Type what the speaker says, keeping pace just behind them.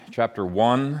chapter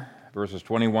 1, verses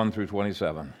 21 through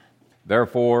 27.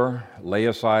 Therefore, lay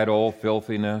aside all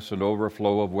filthiness and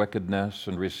overflow of wickedness,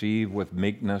 and receive with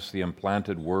meekness the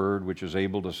implanted word, which is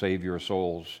able to save your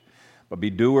souls. But be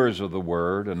doers of the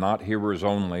word, and not hearers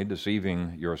only,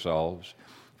 deceiving yourselves.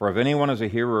 For if anyone is a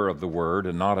hearer of the word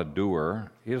and not a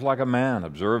doer, he is like a man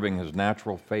observing his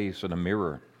natural face in a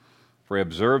mirror. For he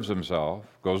observes himself,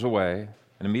 goes away,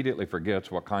 and immediately forgets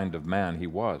what kind of man he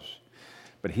was.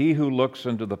 But he who looks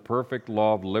into the perfect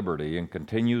law of liberty and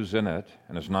continues in it,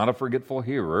 and is not a forgetful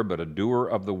hearer, but a doer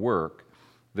of the work,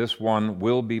 this one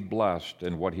will be blessed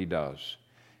in what he does.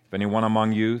 If anyone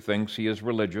among you thinks he is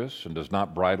religious and does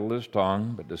not bridle his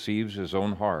tongue, but deceives his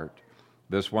own heart,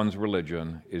 this one's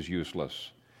religion is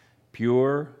useless.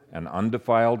 Pure and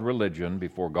undefiled religion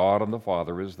before God and the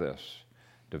Father is this: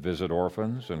 to visit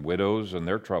orphans and widows in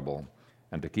their trouble,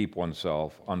 and to keep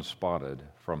oneself unspotted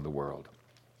from the world.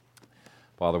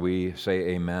 Father, we say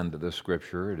amen to this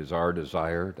scripture. It is our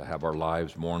desire to have our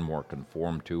lives more and more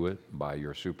conformed to it by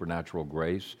your supernatural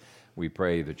grace. We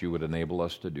pray that you would enable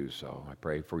us to do so. I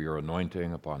pray for your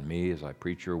anointing upon me as I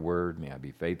preach your word. May I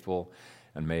be faithful,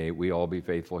 and may we all be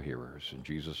faithful hearers. In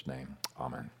Jesus' name,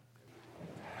 amen.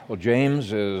 Well,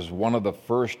 James is one of the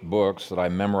first books that I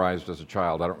memorized as a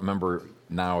child. I don't remember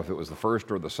now if it was the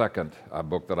first or the second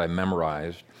book that I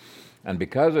memorized. And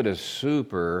because it is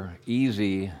super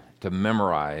easy to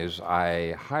memorize,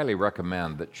 I highly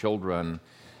recommend that children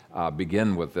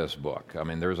begin with this book. I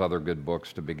mean, there's other good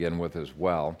books to begin with as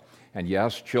well. And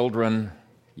yes, children,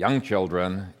 young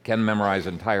children, can memorize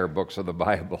entire books of the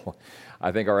Bible.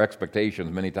 I think our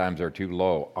expectations many times are too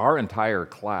low. Our entire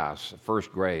class,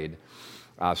 first grade,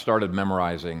 started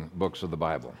memorizing books of the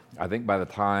Bible. I think by the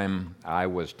time I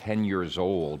was 10 years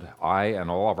old, I and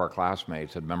all of our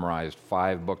classmates had memorized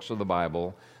 5 books of the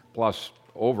Bible, plus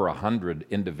over 100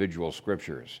 individual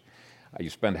scriptures. You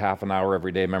spend half an hour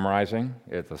every day memorizing.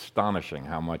 It's astonishing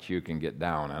how much you can get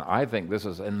down. And I think this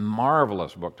is a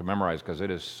marvelous book to memorize because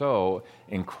it is so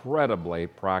incredibly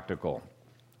practical.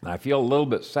 And I feel a little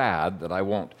bit sad that I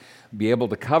won't be able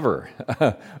to cover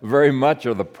very much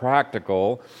of the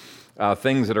practical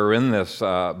things that are in this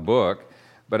book,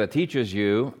 but it teaches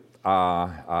you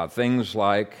things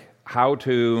like how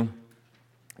to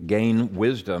gain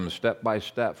wisdom step by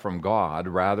step from God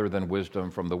rather than wisdom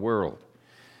from the world.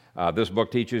 This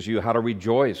book teaches you how to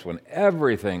rejoice when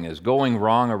everything is going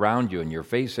wrong around you and you're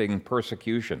facing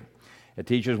persecution. It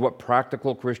teaches what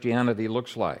practical Christianity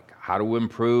looks like, how to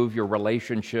improve your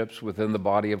relationships within the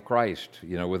body of Christ,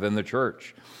 within the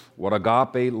church, what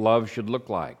agape love should look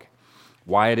like,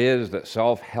 why it is that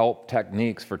self-help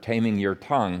techniques for taming your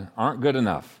tongue aren't good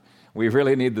enough. We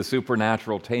really need the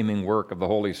supernatural taming work of the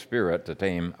Holy Spirit to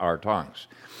tame our tongues.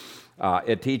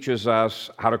 It teaches us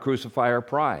how to crucify our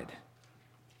pride.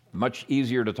 Much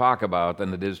easier to talk about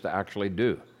than it is to actually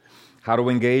do. How to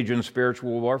engage in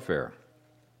spiritual warfare.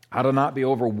 How to not be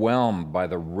overwhelmed by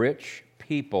the rich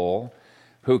people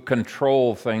who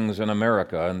control things in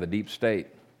America and the deep state.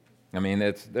 I mean,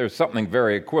 there's something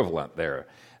very equivalent there.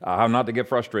 How not to get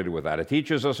frustrated with that. It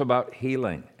teaches us about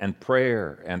healing and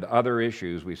prayer and other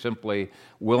issues we simply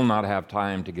will not have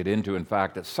time to get into. In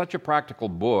fact, it's such a practical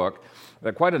book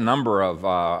that quite a number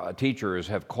of teachers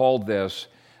have called this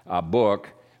book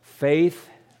Faith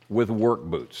with Work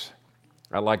Boots.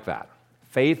 I like that.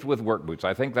 Faith with Work Boots.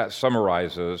 I think that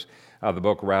summarizes the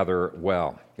book rather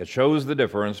well. It shows the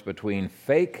difference between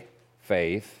fake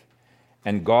faith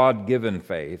and God-given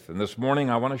faith. And this morning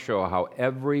I want to show how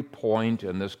every point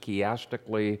in this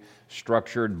chiastically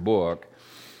structured book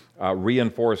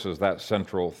reinforces that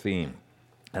central theme.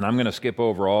 And I'm going to skip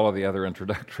over all of the other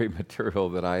introductory material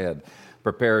that I had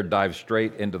prepared, dive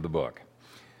straight into the book.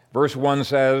 Verse 1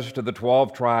 says, "To the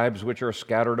 12 tribes which are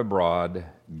scattered abroad,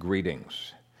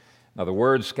 greetings." Now the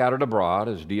word scattered abroad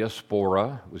is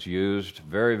diaspora. It was used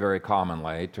very, very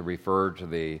commonly to refer to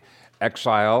the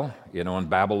exile, in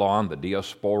Babylon, the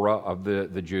diaspora of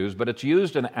the Jews. But it's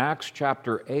used in Acts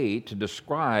chapter 8 to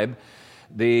describe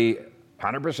the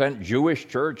 100% Jewish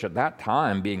church at that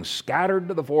time being scattered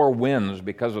to the four winds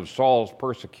because of Saul's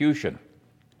persecution.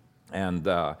 And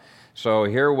so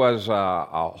here was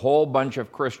a whole bunch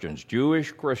of Christians,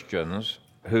 Jewish Christians,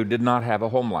 who did not have a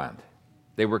homeland.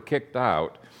 They were kicked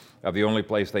out of the only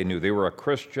place they knew. They were a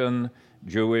Christian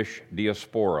Jewish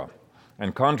diaspora.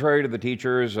 And contrary to the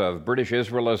teachers of British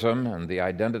Israelism and the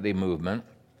identity movement,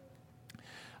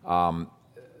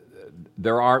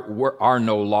 there are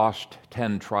no lost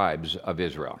 10 tribes of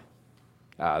Israel.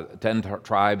 10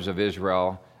 tribes of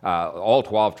Israel, all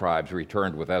 12 tribes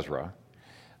returned with Ezra.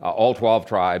 All 12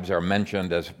 tribes are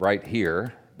mentioned as right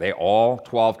here. All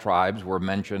 12 tribes were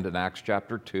mentioned in Acts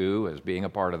chapter 2 as being a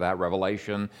part of that.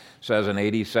 Revelation says in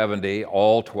AD 70,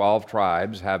 all 12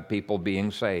 tribes have people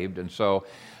being saved. And so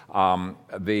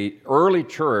the early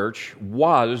church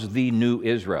was the new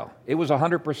Israel. It was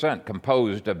 100%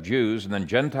 composed of Jews, and then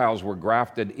Gentiles were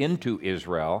grafted into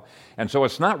Israel. And so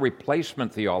it's not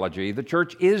replacement theology. The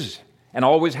church is and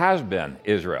always has been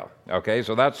Israel. Okay,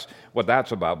 so that's what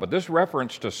that's about. But this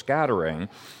reference to scattering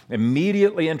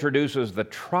immediately introduces the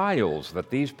trials that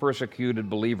these persecuted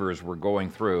believers were going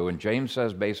through. And James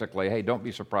says basically, hey, don't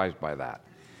be surprised by that.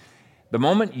 The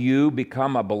moment you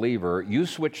become a believer, you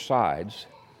switch sides,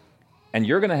 and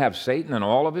you're going to have Satan and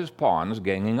all of his pawns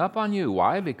ganging up on you.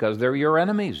 Why? Because they're your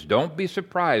enemies. Don't be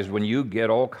surprised when you get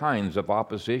all kinds of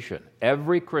opposition.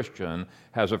 Every Christian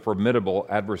has a formidable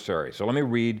adversary. So let me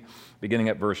read, beginning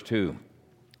at verse 2.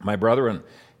 My brethren,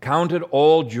 count it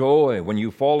all joy when you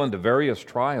fall into various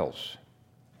trials.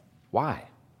 Why?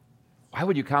 Why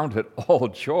would you count it all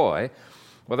joy?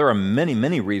 Well, there are many,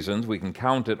 many reasons we can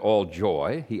count it all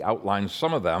joy. He outlines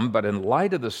some of them, but in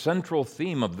light of the central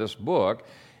theme of this book,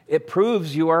 it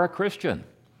proves you are a Christian.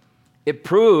 It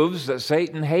proves that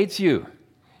Satan hates you.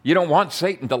 You don't want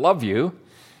Satan to love you.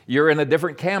 You're in a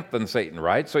different camp than Satan,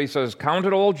 right? So he says, count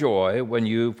it all joy when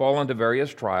you fall into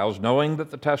various trials, knowing that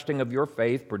the testing of your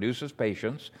faith produces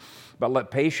patience. But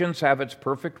let patience have its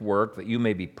perfect work, that you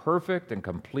may be perfect and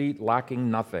complete,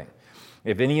 lacking nothing.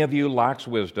 If any of you lacks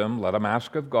wisdom, let him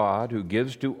ask of God, who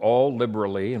gives to all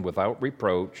liberally and without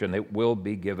reproach, and it will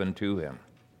be given to him.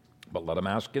 But let him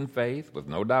ask in faith, with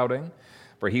no doubting.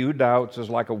 For he who doubts is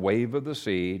like a wave of the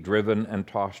sea, driven and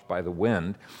tossed by the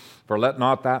wind. For let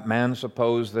not that man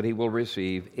suppose that he will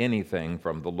receive anything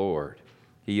from the Lord.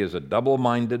 He is a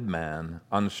double-minded man,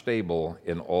 unstable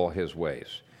in all his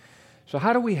ways. So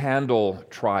how do we handle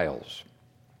trials?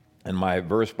 In my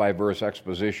verse-by-verse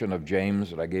exposition of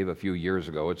James that I gave a few years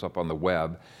ago, it's up on the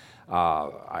web,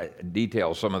 I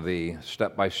detail some of the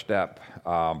step-by-step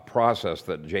process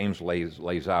that James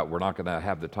lays out. We're not going to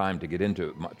have the time to get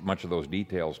into much of those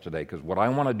details today, because what I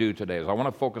want to do today is I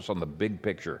want to focus on the big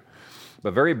picture.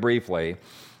 But very briefly,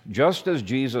 just as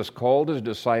Jesus called his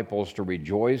disciples to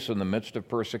rejoice in the midst of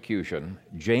persecution,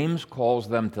 James calls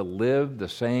them to live the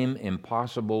same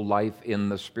impossible life in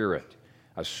the Spirit,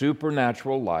 a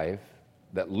supernatural life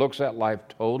that looks at life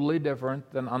totally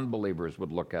different than unbelievers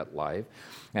would look at life,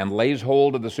 and lays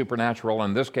hold of the supernatural.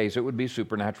 In this case, it would be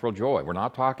supernatural joy. We're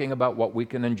not talking about what we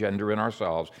can engender in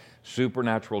ourselves,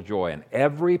 supernatural joy. And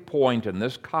every point in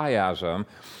this chiasm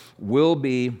will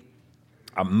be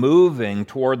moving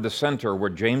toward the center where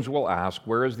James will ask,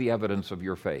 where is the evidence of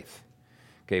your faith?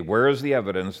 Okay, where is the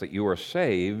evidence that you are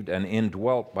saved and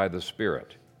indwelt by the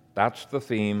Spirit? That's the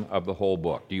theme of the whole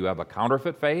book. Do you have a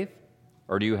counterfeit faith?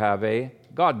 Or do you have a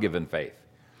God-given faith,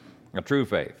 a true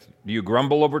faith? Do you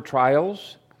grumble over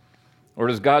trials? Or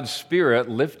does God's Spirit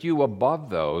lift you above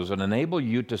those and enable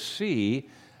you to see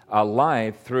a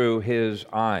life through His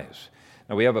eyes?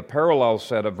 Now, we have a parallel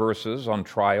set of verses on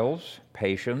trials,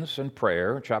 patience, and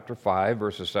prayer, chapter 5,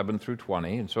 verses 7 through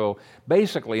 20. And so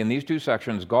basically in these two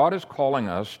sections, God is calling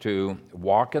us to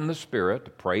walk in the Spirit,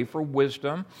 to pray for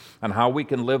wisdom on how we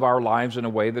can live our lives in a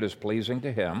way that is pleasing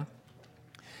to Him.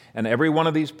 And every one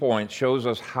of these points shows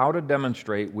us how to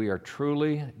demonstrate we are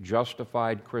truly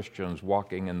justified Christians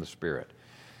walking in the Spirit.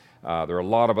 There are a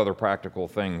lot of other practical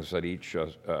things that each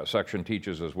section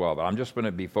teaches as well, but I'm just going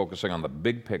to be focusing on the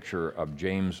big picture of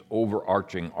James'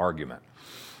 overarching argument.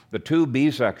 The two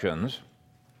B sections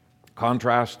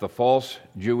contrast the false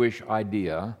Jewish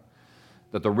idea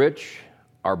that the rich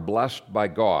are blessed by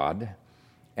God,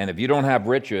 and if you don't have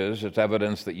riches, it's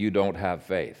evidence that you don't have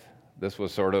faith. This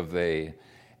was sort of the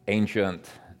ancient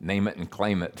name it and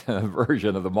claim it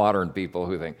version of the modern people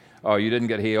who think, oh, you didn't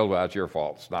get healed, well, it's your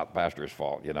fault. It's not the pastor's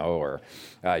fault, or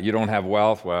you don't have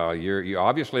wealth, well, you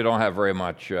obviously don't have very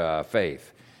much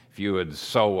faith. If you would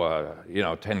sow,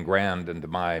 10 grand into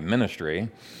my ministry,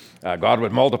 God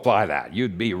would multiply that.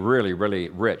 You'd be really, really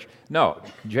rich. No,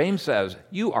 James says,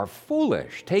 you are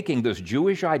foolish, taking this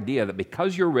Jewish idea that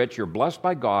because you're rich, you're blessed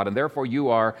by God, and therefore you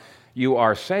are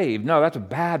saved. No, that's a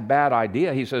bad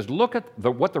idea. He says, look at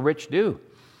what the rich do.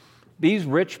 These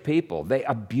rich people, they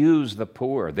abuse the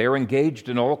poor. They're engaged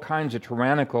in all kinds of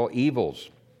tyrannical evils.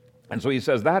 And so he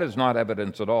says that is not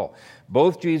evidence at all.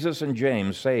 Both Jesus and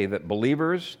James say that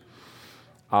believers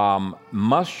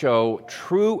must show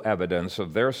true evidence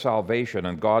of their salvation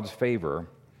and God's favor.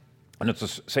 And it's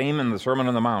the same in the Sermon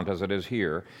on the Mount as it is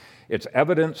here. It's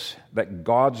evidence that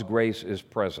God's grace is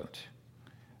present.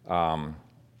 I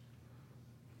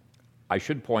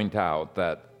should point out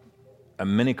that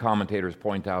many commentators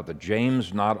point out that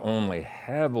James not only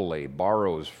heavily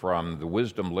borrows from the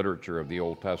wisdom literature of the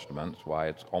Old Testament, that's why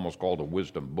it's almost called a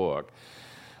wisdom book,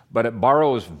 but it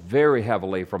borrows very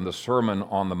heavily from the Sermon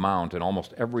on the Mount in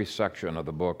almost every section of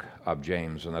the book of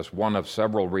James. And that's one of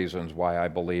several reasons why I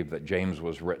believe that James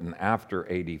was written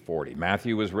after AD 40.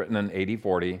 Matthew was written in AD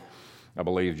 40. I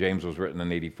believe James was written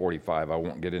in AD 45. I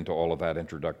won't get into all of that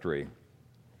introductory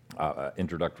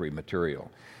material.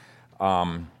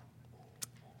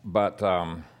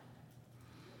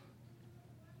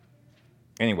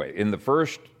 Anyway, in the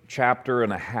first chapter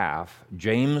and a half,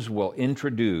 James will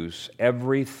introduce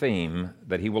every theme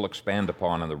that he will expand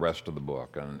upon in the rest of the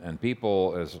book. And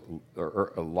people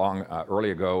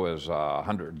early ago as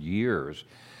 100 years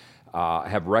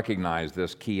have recognized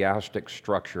this chiastic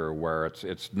structure where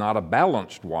it's not a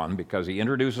balanced one, because he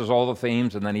introduces all the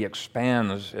themes and then he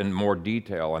expands in more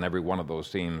detail on every one of those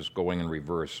themes going in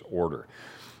reverse order.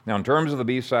 Now, in terms of the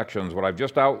B sections, what I've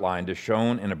just outlined is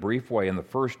shown in a brief way in the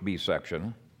first B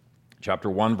section. Chapter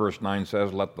 1, verse 9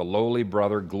 says, "Let the lowly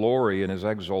brother glory in his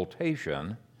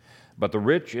exaltation, but the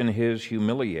rich in his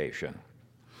humiliation."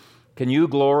 Can you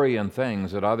glory in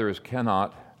things that others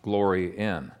cannot glory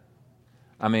in?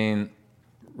 I mean,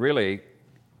 really,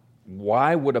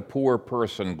 why would a poor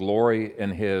person glory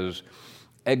in his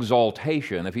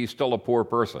exaltation if he's still a poor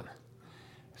person?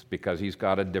 It's because he's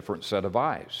got a different set of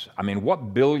eyes. I mean,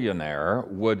 what billionaire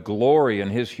would glory in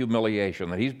his humiliation,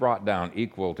 that he's brought down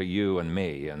equal to you and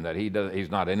me, and that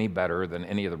he's not any better than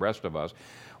any of the rest of us?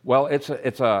 Well, it's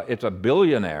a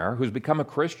billionaire who's become a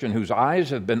Christian, whose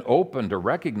eyes have been opened to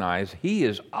recognize he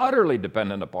is utterly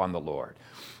dependent upon the Lord,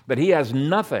 that he has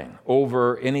nothing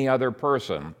over any other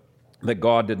person that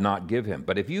God did not give him.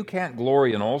 But if you can't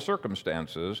glory in all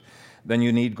circumstances, then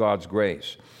you need God's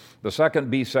grace. The second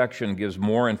B section gives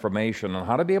more information on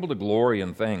how to be able to glory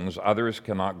in things others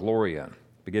cannot glory in,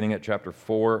 beginning at chapter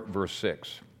 4, verse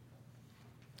 6.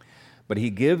 But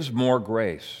he gives more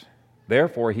grace.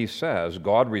 Therefore, he says,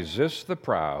 God resists the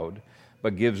proud,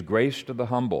 but gives grace to the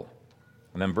humble.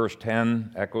 And then verse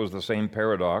 10 echoes the same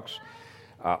paradox.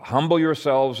 Humble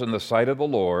yourselves in the sight of the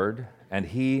Lord, and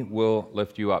he will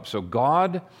lift you up. So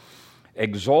God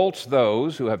exalts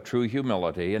those who have true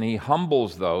humility, and he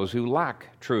humbles those who lack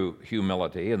true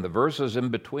humility. And the verses in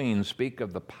between speak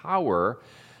of the power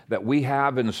that we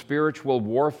have in spiritual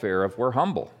warfare if we're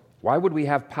humble. Why would we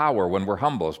have power when we're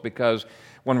humble? It's because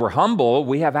when we're humble,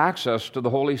 we have access to the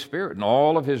Holy Spirit and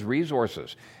all of his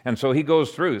resources. And so he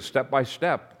goes through step by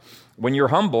step. When you're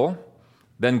humble,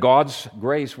 then God's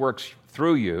grace works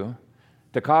through you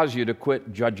to cause you to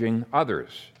quit judging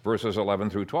others. Verses 11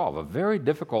 through 12, a very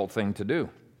difficult thing to do.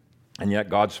 And yet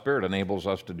God's Spirit enables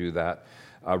us to do that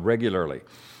regularly.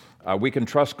 We can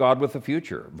trust God with the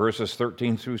future. Verses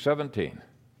 13 through 17,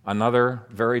 another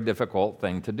very difficult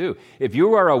thing to do. If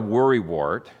you are a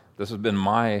worrywart, this has been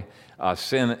my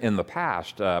sin in the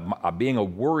past, being a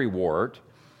worrywart,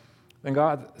 then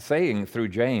God saying through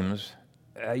James,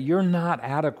 you're not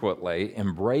adequately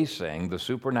embracing the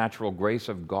supernatural grace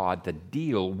of God to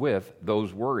deal with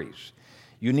those worries.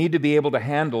 You need to be able to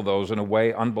handle those in a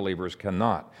way unbelievers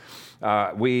cannot.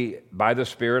 We, by the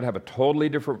Spirit, have a totally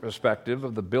different perspective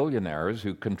of the billionaires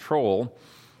who control,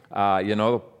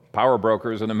 power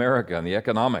brokers in America and the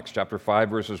economics, chapter 5,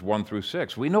 verses 1 through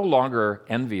 6. We no longer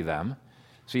envy them,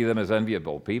 see them as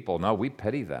enviable people. No, we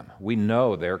pity them. We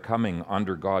know they're coming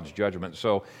under God's judgment.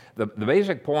 So the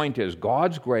basic point is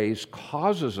God's grace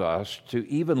causes us to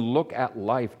even look at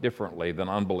life differently than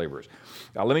unbelievers.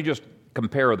 Now, let me just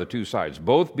compare the two sides.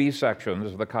 Both B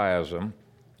sections of the chiasm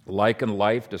liken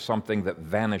life to something that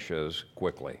vanishes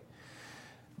quickly.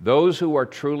 Those who are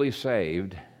truly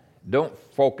saved don't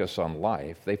focus on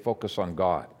life, they focus on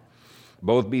God.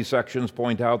 Both B sections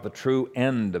point out the true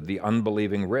end of the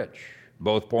unbelieving rich.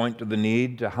 Both point to the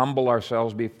need to humble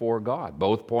ourselves before God.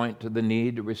 Both point to the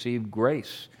need to receive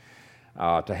grace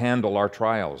to handle our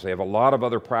trials. They have a lot of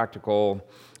other practical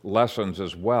lessons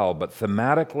as well, but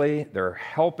thematically, they're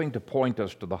helping to point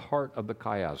us to the heart of the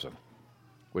chiasm,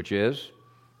 which is,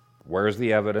 where's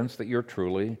the evidence that you're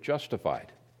truly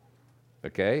justified?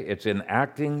 Okay? It's in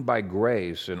acting by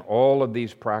grace in all of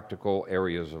these practical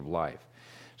areas of life.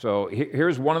 So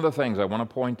here's one of the things I want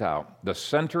to point out. The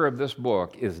center of this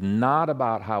book is not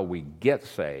about how we get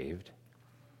saved,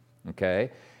 okay?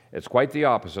 It's quite the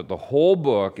opposite. The whole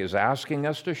book is asking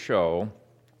us to show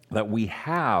that we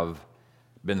have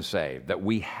been saved, that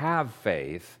we have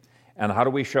faith, and how do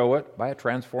we show it? By a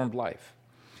transformed life.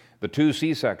 The two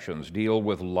C sections deal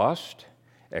with lust,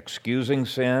 excusing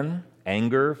sin,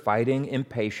 anger, fighting,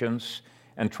 impatience,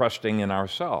 and trusting in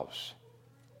ourselves.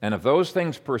 And if those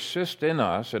things persist in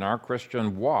us in our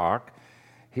Christian walk,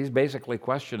 he's basically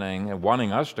questioning and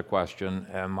wanting us to question,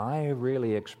 am I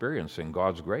really experiencing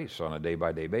God's grace on a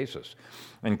day-by-day basis?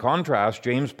 In contrast,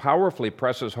 James powerfully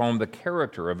presses home the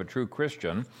character of a true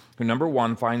Christian who, number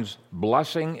one, finds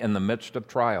blessing in the midst of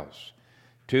trials.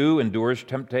 2, endures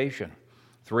temptation.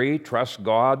 3, trusts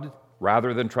God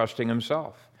rather than trusting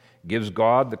himself. Gives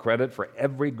God the credit for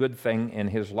every good thing in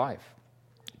his life.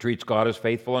 Treats God as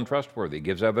faithful and trustworthy.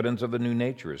 Gives evidence of a new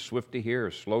nature. Is swift to hear,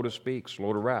 slow to speak,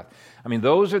 slow to wrath. I mean,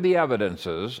 those are the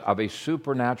evidences of a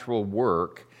supernatural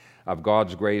work of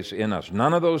God's grace in us.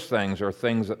 None of those things are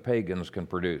things that pagans can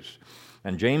produce.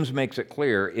 And James makes it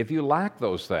clear, if you lack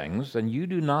those things, then you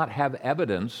do not have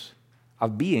evidence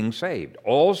of being saved.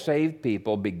 All saved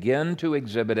people begin to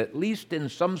exhibit, at least in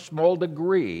some small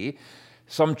degree,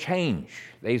 some change.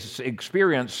 They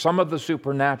experience some of the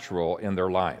supernatural in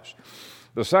their lives.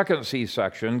 The second C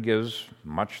section gives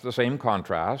much the same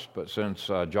contrast, but since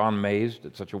John Mays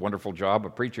did such a wonderful job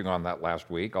of preaching on that last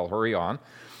week, I'll hurry on.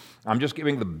 I'm just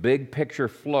giving the big picture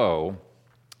flow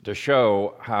to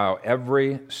show how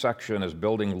every section is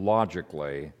building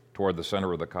logically toward the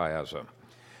center of the chiasm.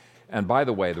 And by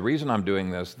the way, the reason I'm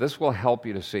doing this will help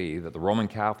you to see that the Roman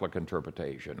Catholic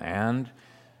interpretation and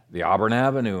the Auburn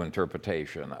Avenue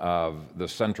interpretation of the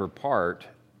center part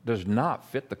does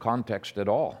not fit the context at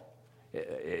all.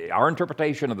 Our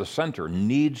interpretation of the center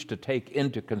needs to take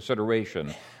into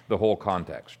consideration the whole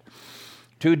context.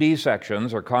 2D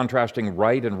sections are contrasting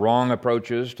right and wrong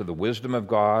approaches to the wisdom of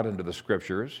God and to the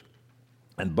Scriptures,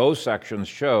 and both sections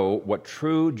show what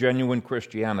true, genuine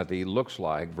Christianity looks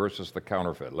like versus the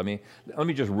counterfeit. Let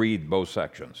me just read both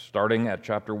sections, starting at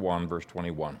chapter 1, verse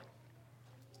 21.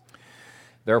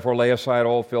 Therefore lay aside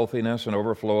all filthiness and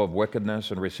overflow of wickedness,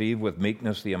 and receive with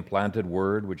meekness the implanted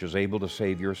word, which is able to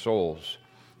save your souls.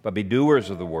 But be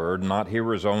doers of the word, not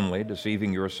hearers only,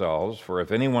 deceiving yourselves. For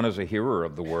if anyone is a hearer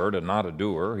of the word and not a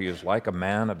doer, he is like a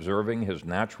man observing his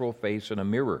natural face in a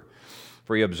mirror.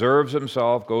 For he observes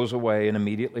himself, goes away, and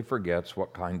immediately forgets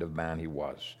what kind of man he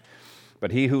was.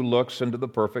 But he who looks into the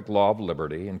perfect law of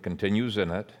liberty and continues in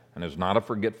it, and is not a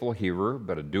forgetful hearer,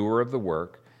 but a doer of the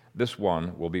work, this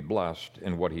one will be blessed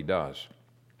in what he does.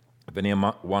 If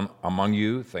anyone among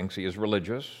you thinks he is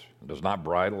religious, and does not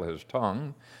bridle his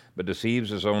tongue, but deceives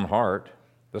his own heart,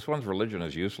 this one's religion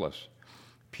is useless.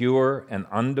 Pure and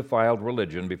undefiled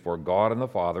religion before God and the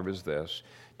Father is this,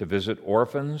 to visit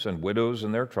orphans and widows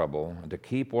in their trouble, and to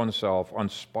keep oneself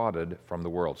unspotted from the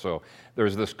world. So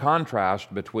there's this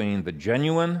contrast between the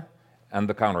genuine and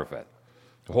the counterfeit.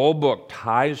 The whole book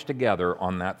ties together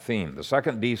on that theme. The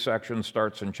second D section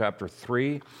starts in chapter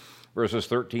 3, verses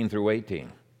 13 through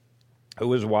 18.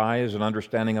 Who is wise and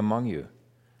understanding among you?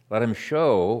 Let him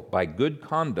show by good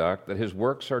conduct that his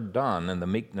works are done in the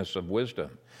meekness of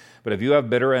wisdom. But if you have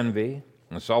bitter envy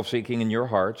and self-seeking in your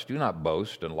hearts, do not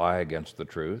boast and lie against the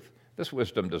truth. This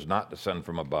wisdom does not descend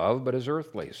from above, but is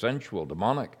earthly, sensual,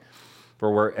 demonic.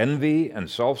 For where envy and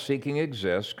self-seeking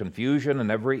exist, confusion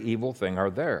and every evil thing are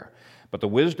there. But the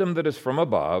wisdom that is from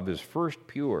above is first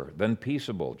pure, then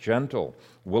peaceable, gentle,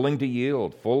 willing to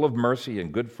yield, full of mercy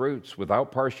and good fruits,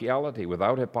 without partiality,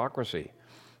 without hypocrisy.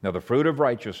 Now the fruit of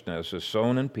righteousness is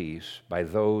sown in peace by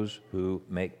those who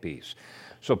make peace.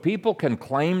 So people can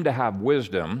claim to have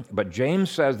wisdom, but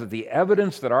James says that the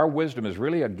evidence that our wisdom is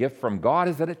really a gift from God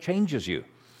is that it changes you.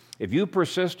 If you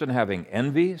persist in having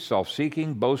envy,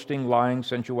 self-seeking, boasting, lying,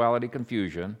 sensuality,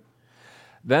 confusion,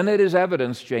 then it is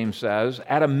evidence, James says,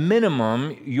 at a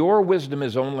minimum, your wisdom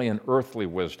is only an earthly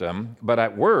wisdom, but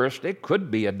at worst, it could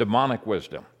be a demonic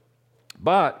wisdom.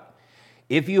 But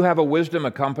if you have a wisdom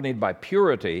accompanied by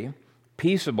purity,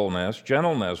 peaceableness,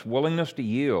 gentleness, willingness to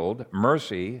yield,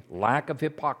 mercy, lack of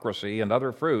hypocrisy, and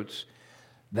other fruits,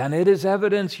 then it is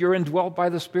evidence you're indwelt by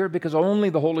the Spirit, because only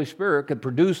the Holy Spirit could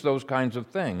produce those kinds of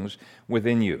things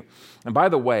within you. And by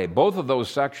the way, both of those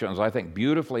sections, I think,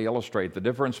 beautifully illustrate the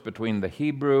difference between the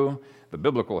Hebrew, the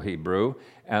biblical Hebrew,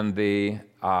 and the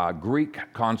Greek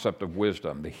concept of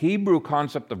wisdom. The Hebrew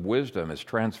concept of wisdom is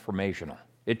transformational.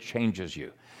 It changes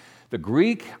you. The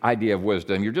Greek idea of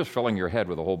wisdom, you're just filling your head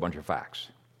with a whole bunch of facts.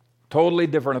 Totally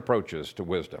different approaches to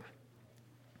wisdom.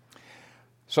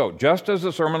 So, just as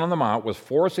the Sermon on the Mount was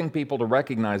forcing people to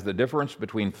recognize the difference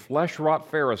between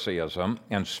flesh-wrought Pharisaism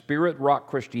and spirit-wrought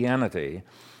Christianity,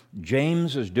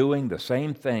 James is doing the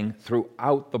same thing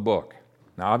throughout the book.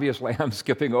 Now, obviously, I'm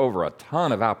skipping over a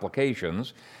ton of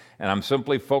applications, and I'm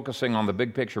simply focusing on the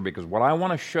big picture, because what I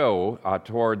want to show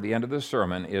toward the end of this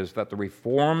sermon is that the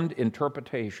Reformed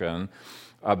interpretation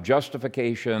of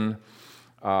justification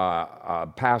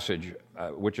passage,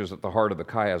 which is at the heart of the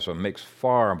chiasm, makes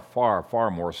far, far, far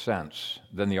more sense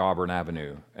than the Auburn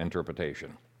Avenue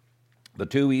interpretation. The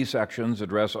 2 E sections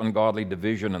address ungodly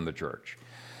division in the church.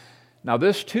 Now,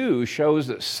 this too shows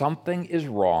that something is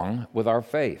wrong with our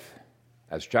faith.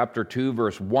 As chapter 2,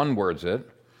 verse 1 words it,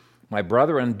 "My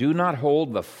brethren, do not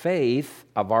hold the faith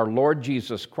of our Lord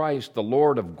Jesus Christ, the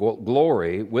Lord of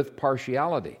glory, with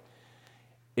partiality."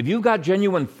 If you've got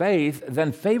genuine faith,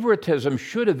 then favoritism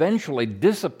should eventually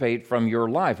dissipate from your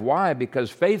life. Why? Because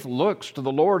faith looks to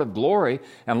the Lord of glory,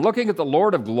 and looking at the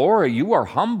Lord of glory, you are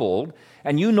humbled,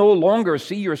 and you no longer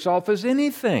see yourself as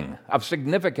anything of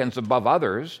significance above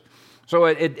others. So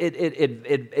it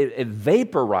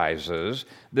vaporizes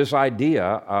this idea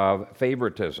of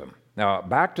favoritism. Now,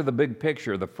 back to the big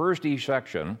picture, the first E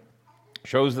section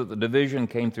shows that the division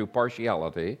came through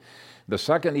partiality. The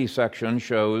second E section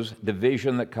shows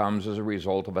division that comes as a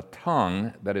result of a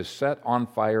tongue that is set on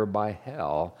fire by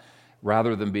hell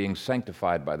rather than being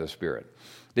sanctified by the Spirit.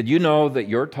 Did you know that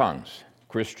your tongues,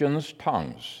 Christians'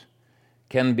 tongues,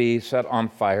 can be set on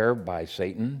fire by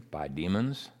Satan, by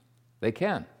demons? They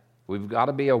can. We've got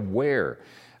to be aware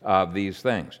of these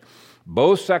things.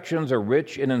 Both sections are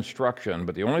rich in instruction,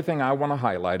 but the only thing I want to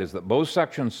highlight is that both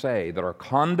sections say that our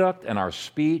conduct and our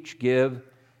speech give,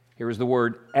 here is the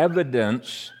word,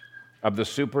 evidence of the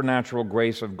supernatural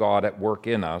grace of God at work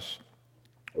in us,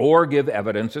 or give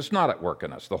evidence it's not at work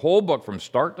in us. The whole book from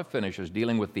start to finish is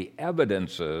dealing with the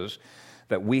evidences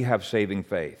that we have saving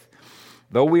faith.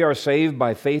 Though we are saved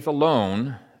by faith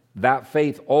alone, that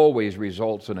faith always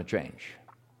results in a change.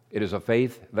 It is a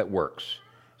faith that works.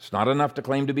 It's not enough to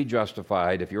claim to be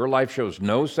justified. If your life shows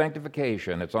no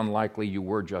sanctification, it's unlikely you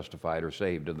were justified or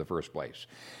saved in the first place.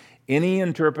 Any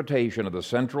interpretation of the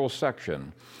central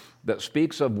section that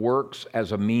speaks of works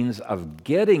as a means of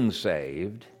getting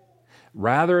saved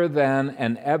rather than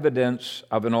an evidence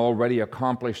of an already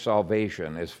accomplished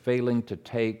salvation is failing to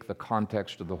take the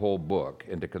context of the whole book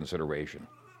into consideration.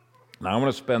 Now, I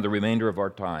want to spend the remainder of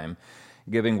our time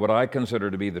giving what I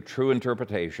consider to be the true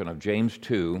interpretation of James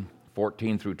 2,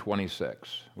 14 through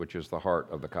 26, which is the heart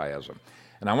of the chiasm.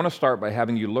 And I want to start by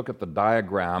having you look at the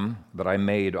diagram that I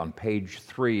made on page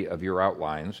 3 of your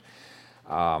outlines,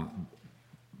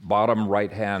 bottom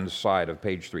right-hand side of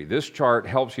page 3. This chart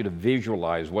helps you to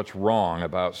visualize what's wrong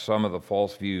about some of the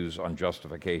false views on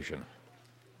justification.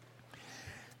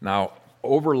 Now,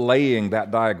 overlaying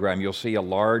that diagram, you'll see a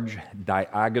large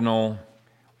diagonal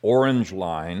orange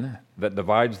line that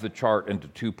divides the chart into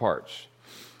 2 parts.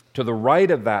 To the right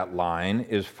of that line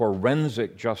is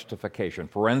forensic justification.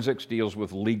 Forensics deals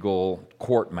with legal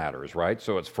court matters, right?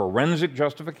 So it's forensic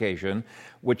justification,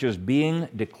 which is being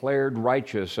declared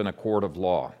righteous in a court of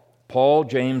law. Paul,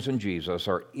 James, and Jesus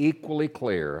are equally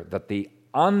clear that the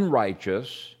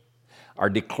unrighteous are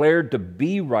declared to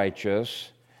be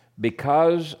righteous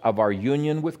because of our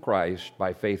union with Christ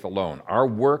by faith alone. Our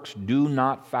works do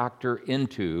not factor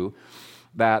into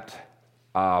that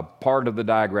part of the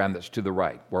diagram that's to the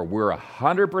right, where we're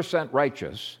 100%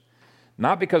 righteous,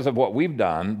 not because of what we've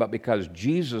done, but because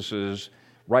Jesus'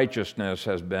 righteousness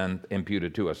has been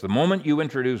imputed to us. The moment you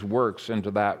introduce works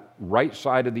into that right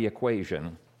side of the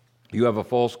equation, you have a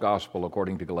false gospel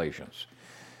according to Galatians.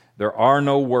 There are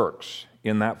no works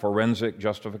in that forensic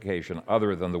justification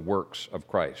other than the works of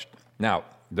Christ. Now,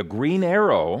 the green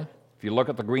arrow, if you look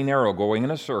at the green arrow going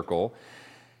in a circle,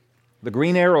 the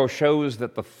green arrow shows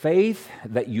that the faith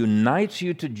that unites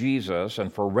you to Jesus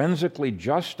and forensically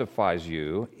justifies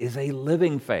you is a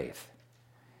living faith.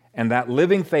 And that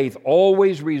living faith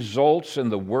always results in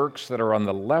the works that are on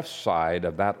the left side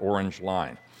of that orange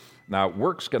line. Now,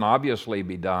 works can obviously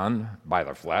be done by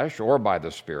the flesh or by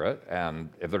the Spirit, and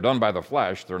if they're done by the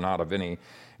flesh, they're not of any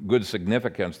good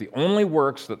significance. The only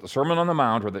works that the Sermon on the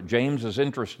Mount or that James is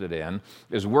interested in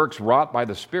is works wrought by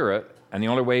the Spirit, and the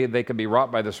only way they can be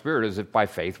wrought by the Spirit is if by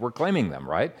faith we're claiming them,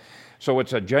 right? So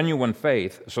it's a genuine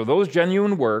faith. So those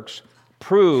genuine works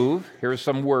prove, here's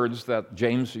some words that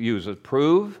James uses,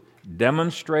 prove,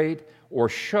 demonstrate, or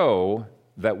show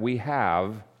that we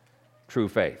have true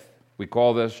faith. We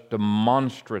call this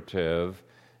demonstrative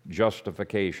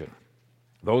justification.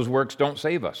 Those works don't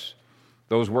save us.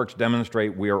 Those works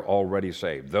demonstrate we are already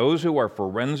saved. Those who are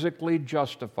forensically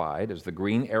justified, as the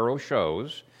green arrow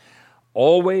shows,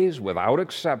 always, without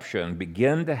exception,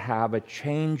 begin to have a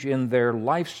change in their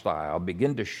lifestyle,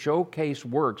 begin to showcase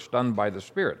works done by the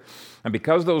Spirit. And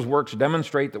because those works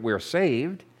demonstrate that we are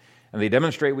saved, and they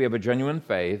demonstrate we have a genuine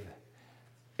faith,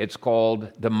 it's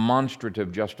called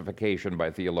demonstrative justification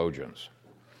by theologians.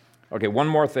 Okay, one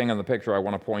more thing on the picture I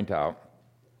want to point out.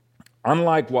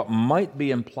 Unlike what might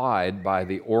be implied by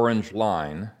the orange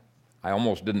line, I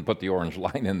almost didn't put the orange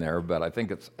line in there, but I think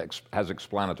it has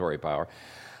explanatory power.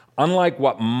 Unlike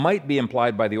what might be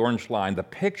implied by the orange line, the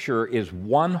picture is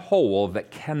one whole that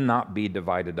cannot be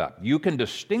divided up. You can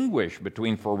distinguish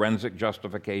between forensic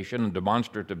justification and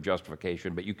demonstrative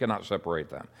justification, but you cannot separate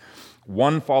them.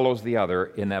 One follows the other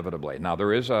inevitably. Now,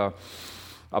 there is a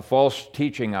false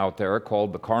teaching out there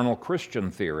called the carnal Christian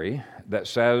theory that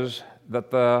says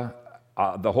that the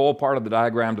whole part of the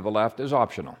diagram to the left is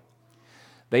optional.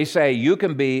 They say you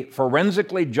can be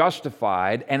forensically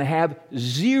justified and have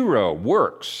zero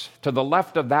works to the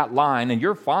left of that line, and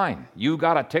you're fine. You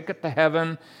got a ticket to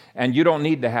heaven, and you don't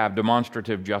need to have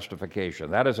demonstrative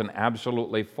justification. That is an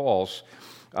absolutely false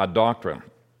doctrine.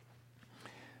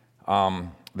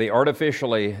 They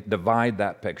artificially divide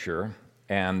that picture,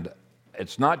 and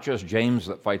it's not just James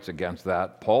that fights against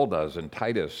that. Paul does in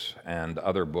Titus and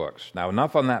other books. Now,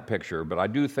 enough on that picture, but I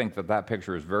do think that that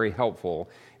picture is very helpful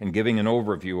in giving an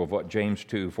overview of what James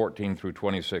 2, 14 through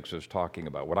 26 is talking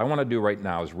about. What I want to do right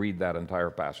now is read that entire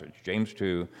passage. James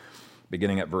 2,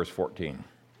 beginning at verse 14.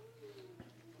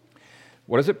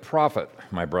 What does it profit,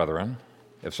 my brethren,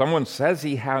 if someone says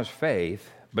he has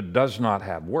faith but does not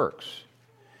have works?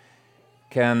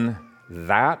 Can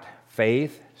that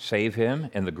faith save him?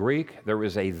 In the Greek, there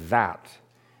is a that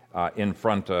in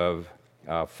front of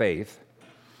faith.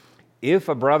 If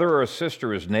a brother or a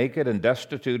sister is naked and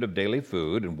destitute of daily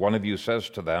food, and one of you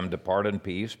says to them, depart in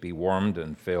peace, be warmed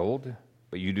and filled,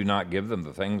 but you do not give them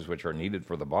the things which are needed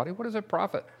for the body, what does it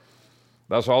profit?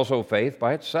 Thus also faith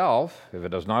by itself, if it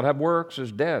does not have works,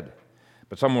 is dead.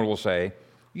 But someone will say,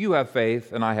 you have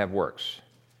faith and I have works.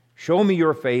 Show me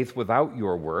your faith without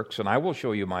your works, and I will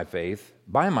show you my faith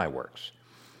by my works.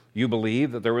 You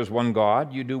believe that there is one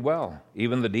God, you do well.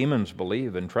 Even the demons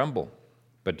believe and tremble.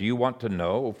 But do you want to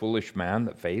know, O foolish man,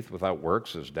 that faith without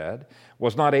works is dead?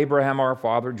 Was not Abraham our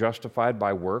father justified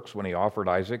by works when he offered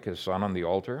Isaac his son on the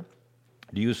altar?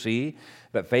 Do you see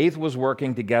that faith was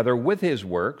working together with his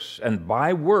works, and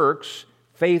by works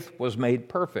faith was made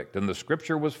perfect? And the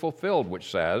scripture was fulfilled, which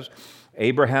says,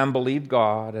 Abraham believed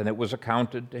God, and it was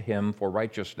accounted to him for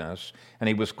righteousness, and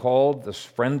he was called the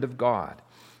friend of God.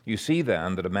 You see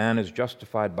then that a man is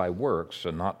justified by works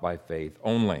and not by faith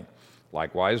only.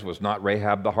 Likewise, was not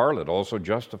Rahab the harlot also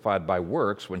justified by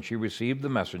works when she received the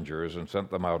messengers and sent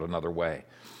them out another way?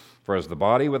 For as the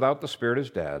body without the spirit is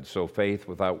dead, so faith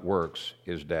without works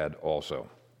is dead also.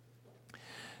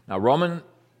 Now, Roman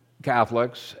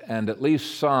Catholics and at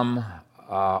least some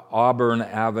Auburn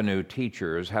Avenue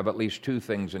teachers have at least two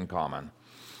things in common.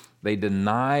 They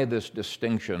deny this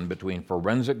distinction between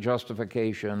forensic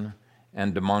justification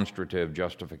and demonstrative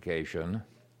justification.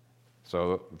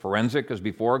 So forensic is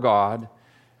before God,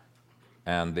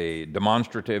 and the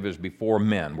demonstrative is before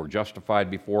men. We're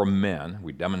justified before men.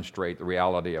 We demonstrate the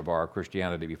reality of our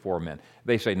Christianity before men.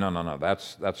 They say, no,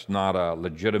 that's not a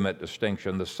legitimate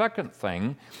distinction. The second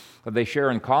thing that they share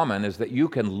in common is that you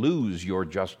can lose your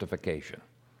justification.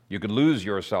 You can lose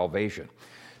your salvation.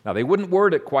 Now, they wouldn't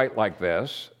word it quite like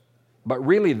this, but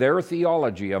really their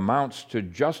theology amounts to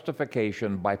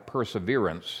justification by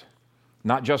perseverance,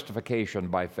 not justification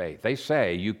by faith. They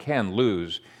say you can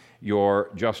lose your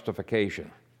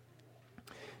justification.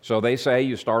 So they say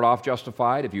you start off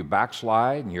justified. If you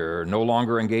backslide and you're no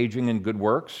longer engaging in good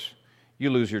works, you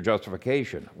lose your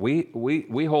justification.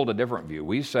 We hold a different view.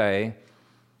 We say,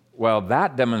 well,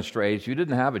 that demonstrates you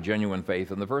didn't have a genuine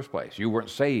faith in the first place. You weren't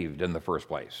saved in the first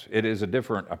place. It is a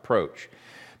different approach.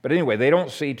 But anyway, they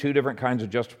don't see two different kinds of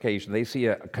justification. They see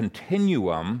a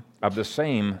continuum of the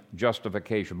same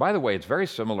justification. By the way, it's very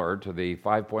similar to the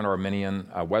five-point Arminian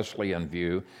Wesleyan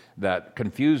view that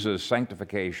confuses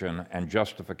sanctification and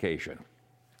justification.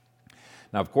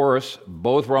 Now, of course,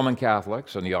 both Roman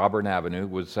Catholics and the Auburn Avenue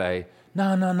would say,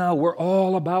 no, we're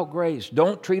all about grace.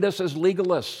 Don't treat us as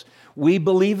legalists. We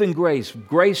believe in grace.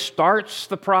 Grace starts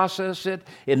the process, it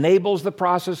enables the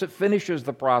process, it finishes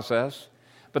the process.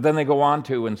 But then they go on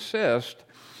to insist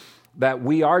that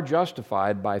we are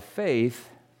justified by faith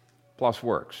plus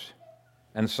works.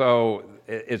 And so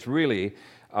it's really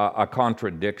a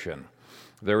contradiction.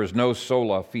 There is no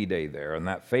sola fide there, and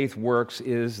that faith works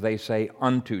is, they say,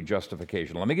 unto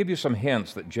justification. Let me give you some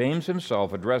hints that James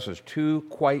himself addresses two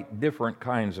quite different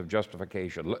kinds of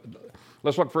justification.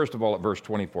 Let's look first of all at verse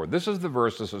 24. This is the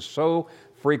verse that is so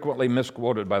frequently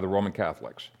misquoted by the Roman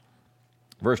Catholics.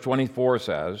 Verse 24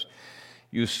 says,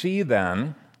 you see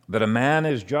then that a man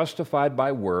is justified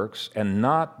by works and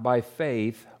not by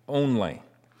faith only.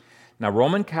 Now,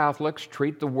 Roman Catholics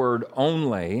treat the word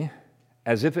only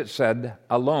as if it said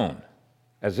alone,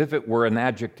 as if it were an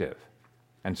adjective.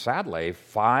 And sadly,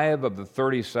 5 of the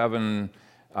 37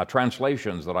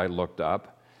 translations that I looked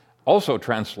up also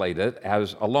translate it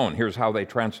as alone. Here's how they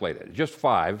translate it. Just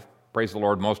 5 Praise the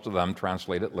Lord, most of them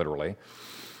translate it literally.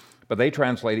 But they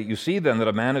translate it, you see then that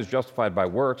a man is justified by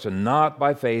works and not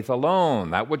by faith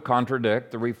alone. That would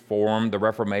contradict the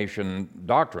Reformation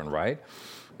doctrine, right?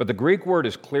 But the Greek word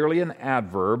is clearly an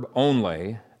adverb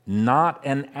only, not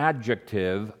an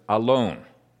adjective alone.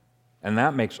 And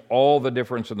that makes all the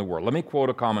difference in the world. Let me quote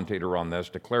a commentator on this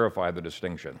to clarify the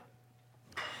distinction.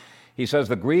 He says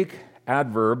the Greek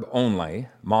adverb only,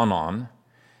 monon,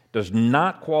 does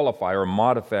not qualify or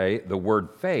modify the word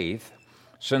faith,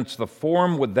 since the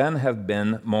form would then have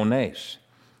been mones.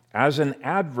 As an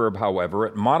adverb, however,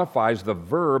 it modifies the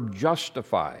verb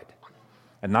justified,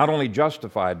 and not only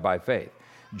justified by faith.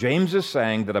 James is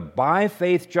saying that a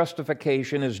by-faith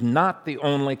justification is not the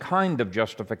only kind of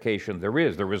justification there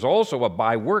is. There is also a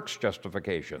by-works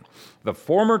justification. The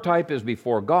former type is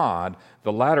before God,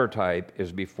 the latter type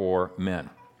is before men.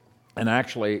 And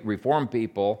actually, Reformed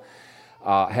people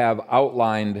have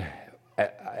outlined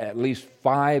at least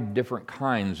 5 different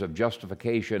kinds of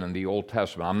justification in the Old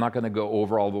Testament. I'm not going to go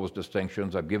over all those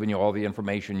distinctions. I've given you all the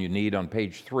information you need on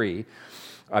page 3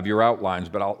 of your outlines,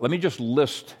 but let me just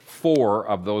list 4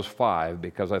 of those 5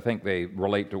 because I think they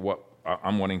relate to what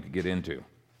I'm wanting to get into.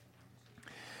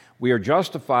 We are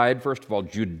justified, first of all,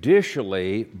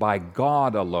 judicially by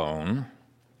God alone,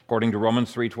 according to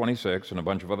Romans 3:26 and a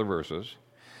bunch of other verses.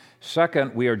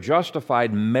 Second, we are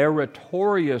justified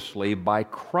meritoriously by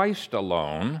Christ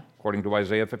alone, according to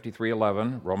Isaiah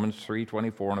 53:11, Romans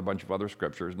 3:24, and a bunch of other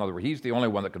scriptures. In other words, he's the only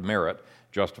one that could merit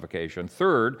justification.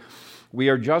 Third, we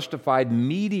are justified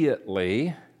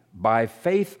mediately by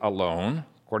faith alone,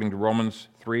 according to Romans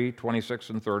 3:26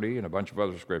 and 30, and a bunch of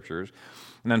other scriptures.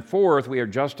 And then fourth, we are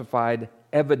justified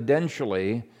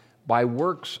evidentially by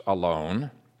works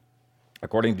alone,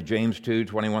 according to James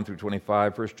 2:21 through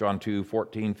 25, 1 John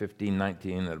 2:14, 15,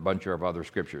 19, and a bunch of other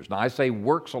scriptures. Now, I say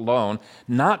works alone,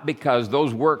 not because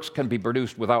those works can be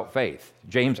produced without faith.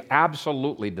 James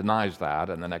absolutely denies that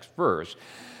in the next verse.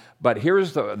 But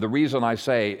here's the reason I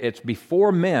say it's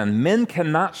before men. Men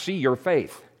cannot see your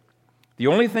faith. The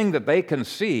only thing that they can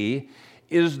see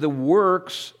is the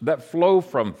works that flow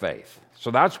from faith. So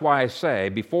that's why I say,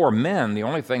 before men, the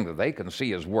only thing that they can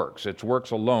see is works. It's works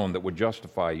alone that would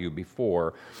justify you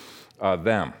before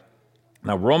them.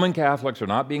 Now, Roman Catholics are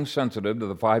not being sensitive to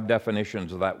the 5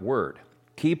 definitions of that word.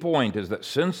 Key point is that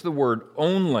since the word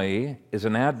only is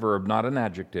an adverb, not an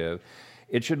adjective,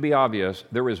 it should be obvious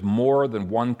there is more than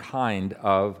one kind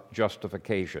of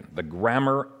justification. The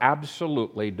grammar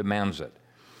absolutely demands it.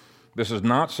 This is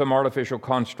not some artificial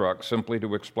construct simply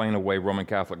to explain away Roman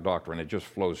Catholic doctrine. It just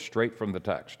flows straight from the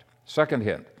text. Second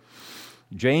hint,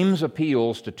 James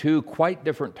appeals to 2 quite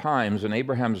different times in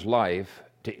Abraham's life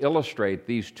to illustrate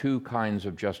these 2 kinds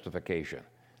of justification.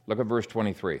 Look at verse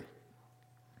 23.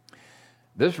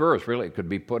 This verse really could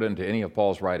be put into any of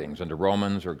Paul's writings, into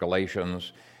Romans or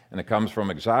Galatians, and it comes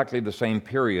from exactly the same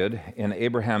period in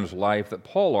Abraham's life that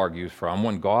Paul argues from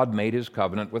when God made his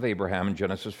covenant with Abraham in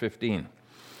Genesis 15.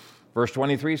 Verse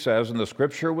 23 says, "And the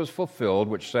scripture was fulfilled,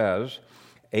 which says,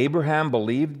 Abraham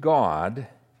believed God,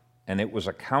 and it was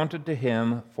accounted to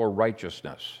him for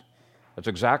righteousness." That's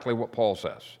exactly what Paul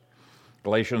says.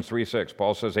 Galatians 3:6,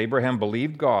 Paul says, Abraham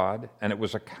believed God, and it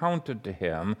was accounted to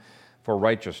him for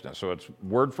righteousness. So it's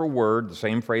word for word, the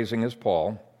same phrasing as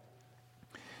Paul.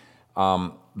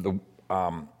 In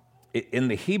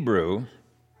the Hebrew,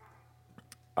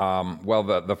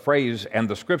 the phrase, "and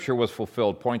the scripture was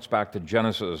fulfilled," points back to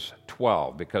Genesis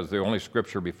 12, because the only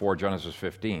scripture before Genesis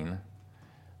 15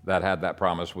 that had that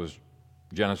promise was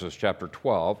Genesis chapter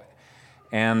 12.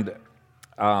 And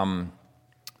in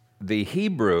the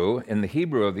Hebrew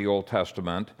of the Old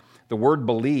Testament, the word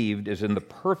believed is in the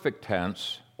perfect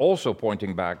tense, also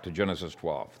pointing back to Genesis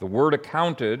 12. The word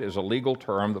accounted is a legal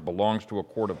term that belongs to a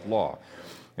court of law.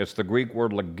 It's the Greek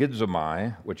word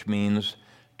logizomai, which means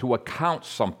to account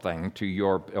something to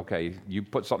your, okay, you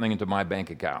put something into my bank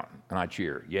account, and I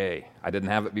cheer, yay. I didn't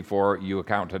have it before, you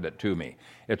accounted it to me.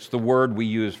 It's the word we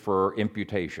use for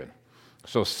imputation.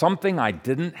 So something I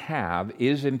didn't have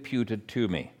is imputed to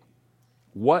me.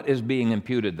 What is being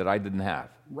imputed that I didn't have?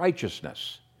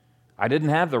 Righteousness. I didn't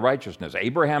have the righteousness.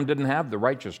 Abraham didn't have the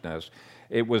righteousness.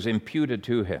 It was imputed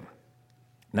to him.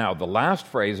 Now, the last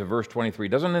phrase of verse 23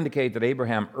 doesn't indicate that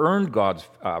Abraham earned God's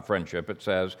friendship. It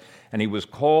says, "And he was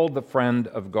called the friend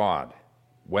of God."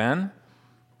 When?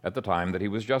 At the time that he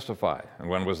was justified. And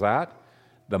when was that?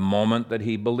 The moment that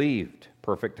he believed.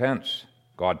 Perfect tense.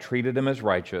 God treated him as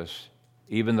righteous,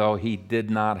 even though he did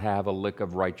not have a lick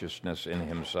of righteousness in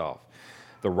himself.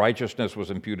 The righteousness was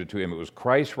imputed to him. It was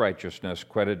Christ's righteousness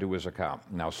credited to his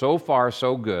account. Now, so far,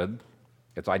 so good.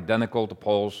 It's identical to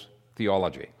Paul's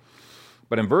theology.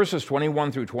 But in verses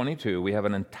 21 through 22, we have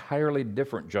an entirely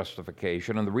different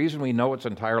justification. And the reason we know it's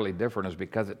entirely different is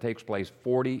because it takes place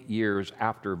 40 years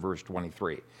after verse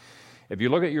 23. If you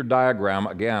look at your diagram,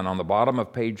 again, on the bottom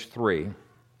of page 3,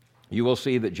 you will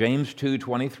see that James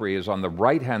 2:23 is on the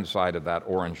right-hand side of that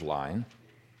orange line.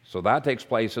 So that takes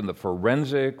place in the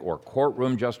forensic or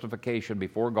courtroom justification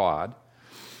before God.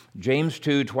 James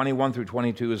 2:21 through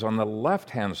 22 is on the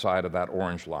left-hand side of that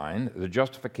orange line, the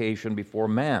justification before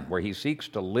man, where he seeks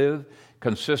to live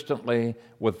consistently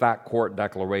with that court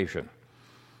declaration.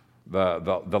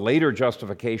 The later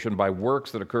justification by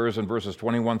works that occurs in verses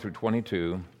 21 through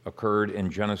 22 occurred in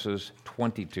Genesis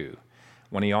 22,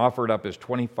 when he offered up his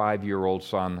 25-year-old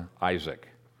son Isaac,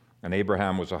 and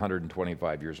Abraham was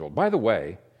 125 years old. By the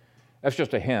way, that's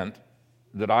just a hint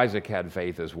that Isaac had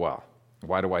faith as well.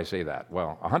 Why do I say that?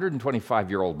 Well, a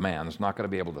 125-year-old man is not going to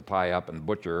be able to tie up and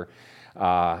butcher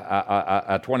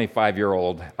a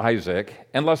 25-year-old Isaac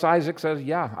unless Isaac says,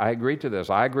 yeah, I agree to this.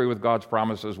 I agree with God's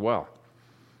promise as well.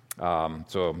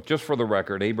 So just for the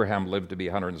record, Abraham lived to be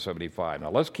 175. Now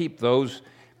let's keep those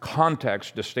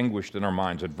contexts distinguished in our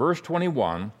minds. In verse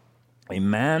 21, a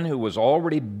man who has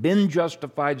already been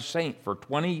justified saint for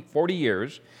 40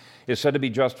 years is said to be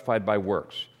justified by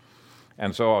works.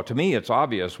 And so to me, it's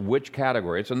obvious which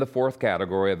category. It's in the fourth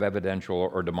category of evidential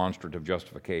or demonstrative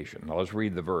justification. Now let's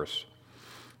read the verse.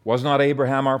 Was not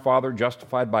Abraham our father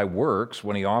justified by works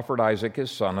when he offered Isaac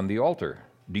his son on the altar?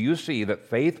 Do you see that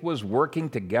faith was working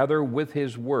together with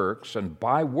his works, and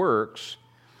by works,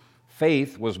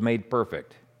 faith was made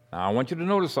perfect? Now I want you to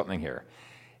notice something here.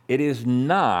 It is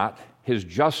not his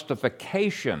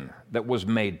justification that was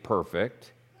made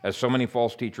perfect, as so many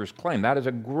false teachers claim. That is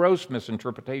a gross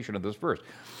misinterpretation of this verse.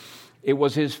 It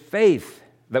was his faith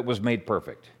that was made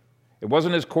perfect. It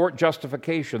wasn't his court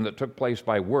justification that took place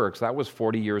by works. That was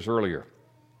 40 years earlier.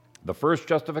 The first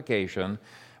justification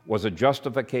was a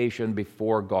justification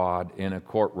before God in a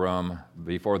courtroom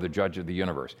before the judge of the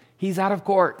universe. He's out of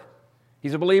court.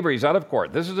 He's a believer. He's out of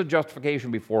court. This is a justification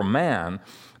before man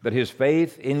that his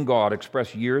faith in God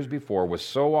expressed years before was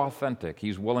so authentic,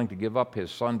 he's willing to give up his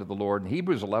son to the Lord. And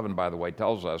Hebrews 11, by the way,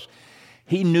 tells us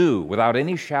he knew without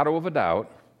any shadow of a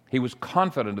doubt, he was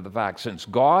confident of the fact, since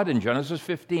God in Genesis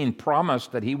 15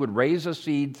 promised that he would raise a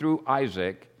seed through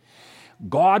Isaac,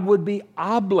 God would be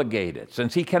obligated,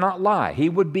 since he cannot lie, he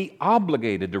would be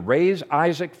obligated to raise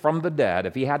Isaac from the dead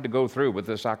if he had to go through with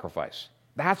this sacrifice.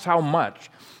 That's how much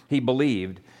he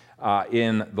believed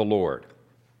in the Lord.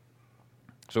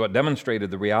 So it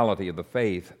demonstrated the reality of the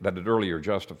faith that had earlier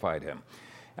justified him.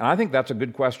 And I think that's a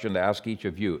good question to ask each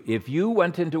of you. If you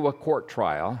went into a court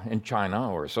trial in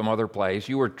China or some other place,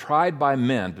 you were tried by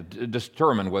men to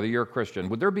determine whether you're a Christian,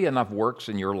 would there be enough works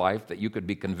in your life that you could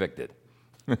be convicted?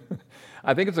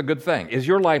 I think it's a good thing. Is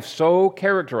your life so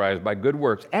characterized by good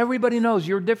works? Everybody knows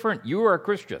you're different. You are a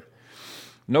Christian.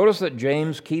 Notice that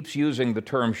James keeps using the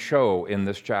term show in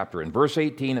this chapter. In verse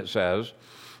 18 it says,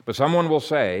 but someone will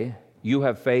say, you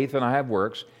have faith and I have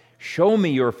works. Show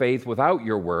me your faith without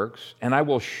your works, and I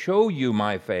will show you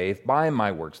my faith by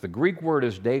my works. The Greek word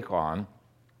is deikon,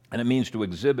 and it means to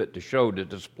exhibit, to show, to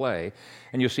display.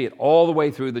 And you see it all the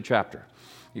way through the chapter.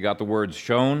 You got the words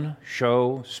shown,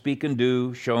 show, speak and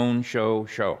do, shown, show,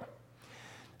 show.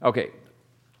 Okay,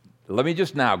 let me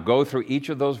just now go through each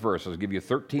of those verses, give you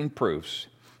 13 proofs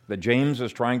that James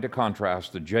is trying to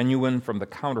contrast the genuine from the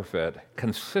counterfeit,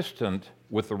 consistent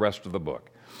with the rest of the book.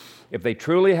 If they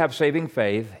truly have saving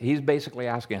faith, he's basically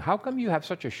asking, how come you have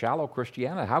such a shallow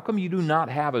Christianity? How come you do not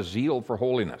have a zeal for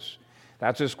holiness?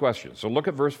 That's his question. So look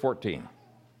at verse 14.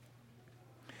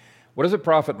 What does it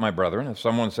profit, my brethren, if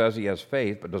someone says he has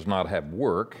faith but does not have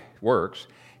works?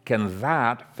 Can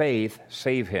that faith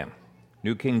save him?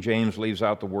 New King James leaves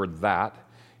out the word that.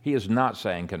 He is not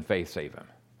saying, can faith save him?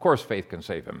 Of course faith can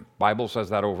save him. The Bible says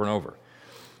that over and over.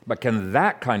 But can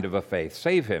that kind of a faith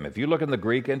save him? If you look in the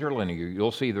Greek interlinear,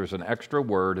 you'll see there's an extra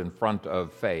word in front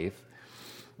of faith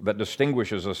that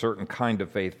distinguishes a certain kind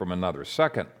of faith from another.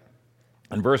 Second,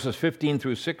 in verses 15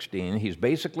 through 16, he's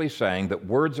basically saying that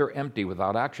words are empty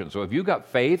without action. So if you got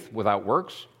faith without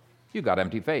works, you got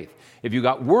empty faith. If you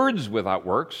got words without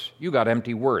works, you got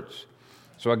empty words.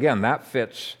 So again, that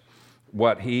fits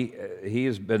what he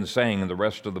has been saying in the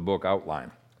rest of the book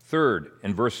outline. Third,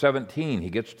 in verse 17, he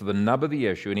gets to the nub of the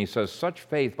issue, and he says, such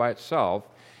faith by itself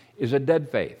is a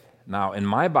dead faith. Now, in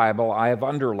my Bible, I have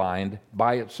underlined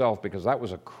by itself because that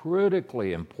was a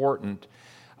critically important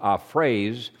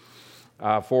phrase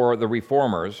for the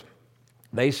reformers.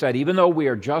 They said, even though we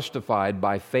are justified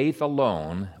by faith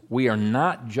alone, we are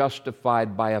not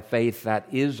justified by a faith that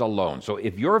is alone. So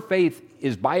if your faith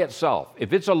is by itself,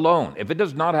 if it's alone, if it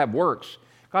does not have works,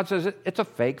 God says it's a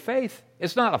fake faith.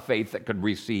 It's not a faith that could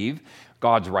receive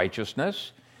God's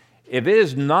righteousness. If it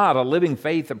is not a living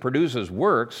faith that produces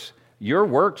works, your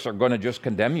works are going to just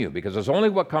condemn you, because it's only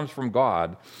what comes from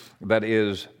God that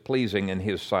is pleasing in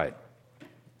His sight.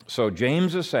 So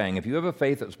James is saying, if you have a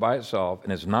faith that's by itself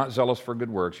and is not zealous for good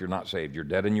works, you're not saved. You're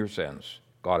dead in your sins.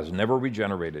 God has never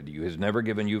regenerated you. Has never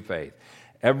given you faith.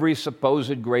 Every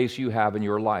supposed grace you have in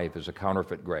your life is a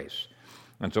counterfeit grace.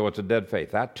 And so it's a dead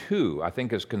faith. That, too, I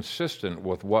think is consistent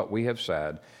with what we have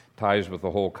said, ties with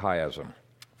the whole chiasm.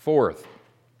 Fourth,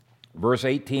 verse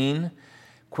 18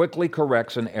 quickly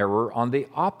corrects an error on the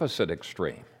opposite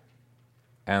extreme,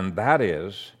 and that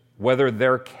is whether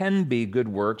there can be good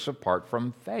works apart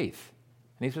from faith.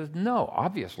 And he says, no,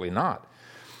 obviously not.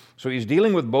 So he's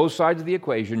dealing with both sides of the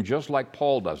equation, just like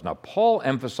Paul does. Now, Paul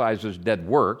emphasizes dead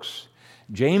works.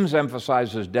 James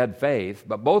emphasizes dead faith,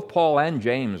 but both Paul and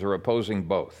James are opposing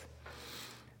both.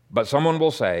 But someone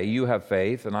will say, you have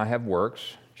faith and I have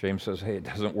works. James says, hey, it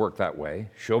doesn't work that way.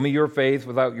 Show me your faith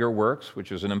without your works,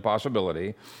 which is an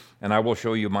impossibility, and I will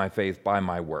show you my faith by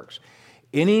my works.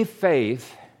 Any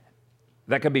faith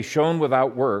that can be shown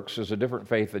without works is a different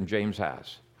faith than James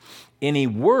has. Any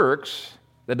works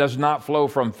that does not flow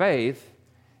from faith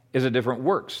is a different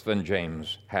works than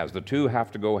James has. The two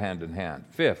have to go hand in hand.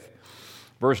 Fifth,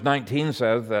 verse 19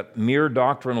 says that mere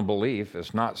doctrinal belief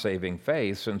is not saving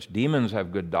faith, since demons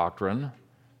have good doctrine,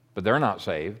 but they're not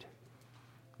saved.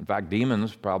 In fact,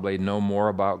 demons probably know more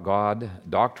about God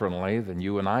doctrinally than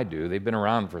you and I do. They've been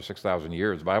around for 6,000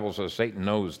 years. The Bible says Satan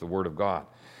knows the Word of God,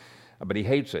 but he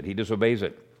hates it. He disobeys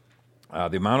it.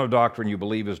 The amount of doctrine you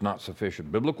believe is not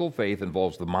sufficient. Biblical faith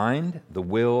involves the mind, the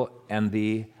will, and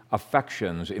the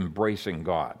affections embracing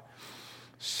God.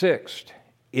 Sixth,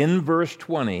 in verse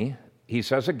 20, he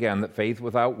says again that faith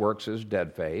without works is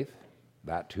dead faith.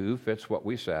 That too fits what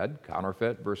we said,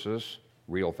 counterfeit versus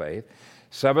real faith.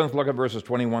 Seventh, look at verses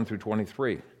 21 through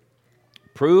 23.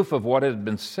 Proof of what has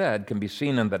been said can be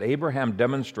seen in that Abraham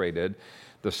demonstrated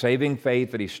the saving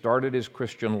faith that he started his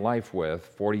Christian life with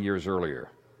 40 years earlier.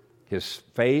 His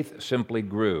faith simply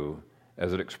grew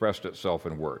as it expressed itself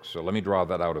in works. So let me draw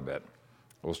that out a bit.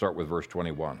 We'll start with verse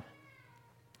 21.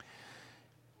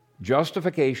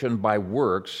 Justification by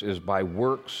works is by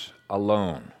works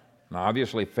alone. Now,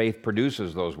 obviously, faith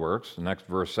produces those works. The next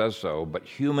verse says so, but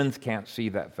humans can't see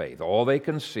that faith. All they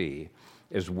can see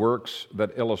is works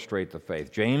that illustrate the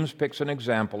faith. James picks an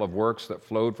example of works that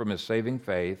flowed from his saving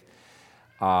faith.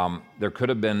 There could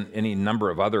have been any number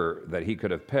of other that he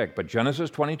could have picked, but Genesis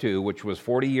 22, which was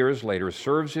 40 years later,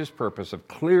 serves his purpose of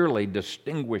clearly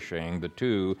distinguishing the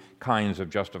two kinds of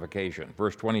justification.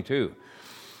 Verse 22,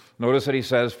 notice that he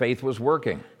says faith was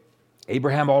working.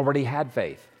 Abraham already had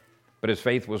faith, but his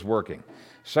faith was working.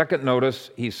 Second, notice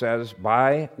he says,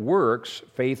 by works,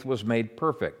 faith was made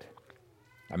perfect.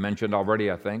 I mentioned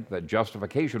already, I think, that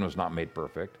justification was not made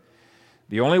perfect.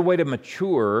 The only way to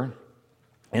mature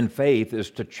in faith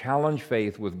is to challenge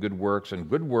faith with good works, and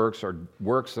good works are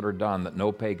works that are done that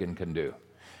no pagan can do.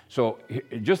 So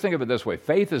just think of it this way.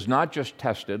 Faith is not just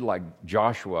tested like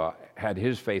Joshua had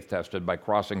his faith tested by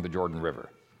crossing the Jordan River.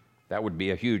 That would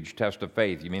be a huge test of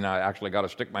faith. You mean I actually got to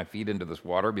stick my feet into this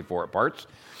water before it parts?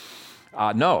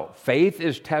 No. Faith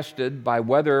is tested by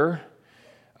whether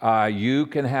you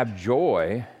can have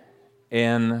joy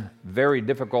in very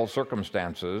difficult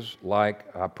circumstances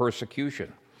like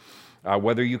persecution.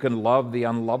 Whether you can love the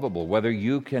unlovable, whether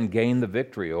you can gain the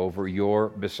victory over your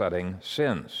besetting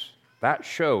sins. That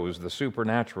shows the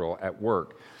supernatural at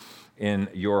work in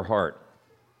your heart.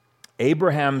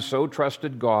 Abraham so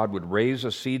trusted God would raise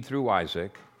a seed through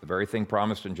Isaac, the very thing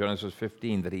promised in Genesis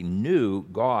 15, that he knew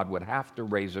God would have to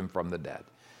raise him from the dead.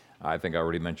 I think I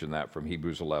already mentioned that from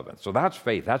Hebrews 11. So that's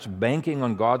faith. That's banking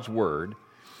on God's word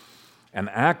and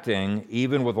acting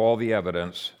even with all the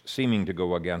evidence seeming to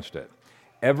go against it.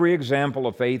 Every example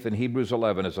of faith in Hebrews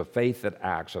 11 is a faith that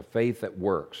acts, a faith that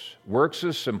works. Works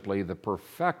is simply the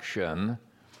perfection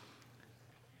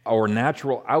or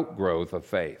natural outgrowth of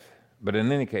faith. But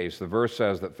in any case, the verse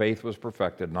says that faith was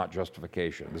perfected, not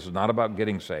justification. This is not about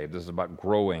getting saved. This is about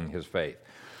growing his faith.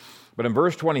 But in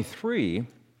verse 23,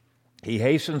 he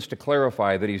hastens to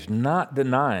clarify that he's not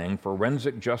denying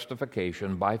forensic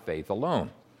justification by faith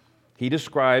alone. He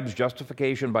describes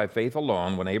justification by faith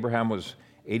alone when Abraham was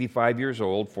 85 years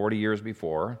old, 40 years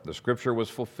before. The scripture was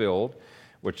fulfilled,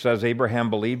 which says Abraham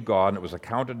believed God, and it was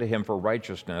accounted to him for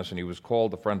righteousness, and he was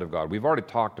called the friend of God. We've already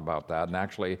talked about that, and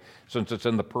actually, since it's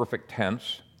in the perfect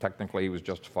tense, technically he was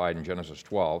justified in Genesis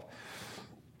 12.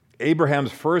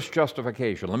 Abraham's first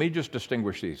justification, let me just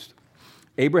distinguish these.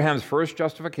 Abraham's first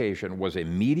justification was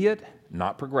immediate,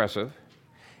 not progressive,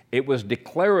 It was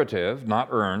declarative, not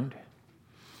earned.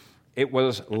 It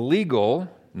was legal,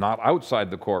 not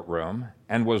outside the courtroom,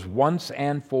 and was once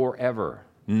and forever,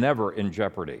 never in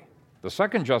jeopardy. The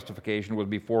second justification was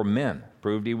before men,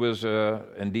 proved he was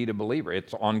indeed a believer.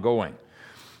 It's ongoing.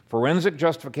 Forensic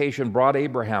justification brought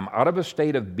Abraham out of a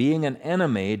state of being an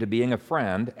enemy to being a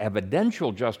friend.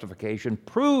 Evidential justification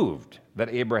proved that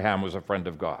Abraham was a friend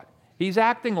of God. He's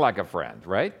acting like a friend,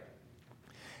 right?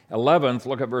 11th,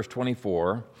 look at verse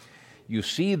 24. You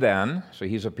see then, so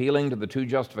he's appealing to the two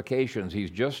justifications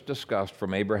he's just discussed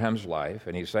from Abraham's life,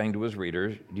 and he's saying to his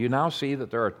readers, do you now see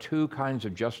that there are two kinds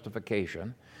of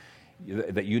justification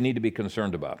that you need to be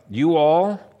concerned about? You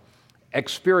all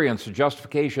experience the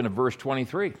justification of verse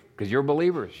 23 because you're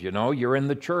believers, you're in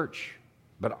the church.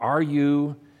 But are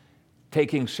you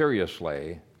taking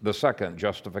seriously the second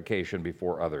justification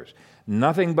before others?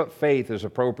 Nothing but faith is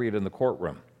appropriate in the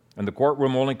courtroom. In the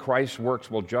courtroom, only Christ's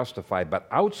works will justify, but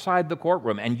outside the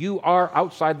courtroom, and you are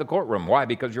outside the courtroom. Why?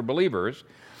 Because you're believers.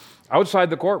 Outside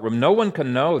the courtroom, no one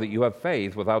can know that you have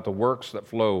faith without the works that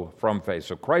flow from faith.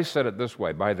 So Christ said it this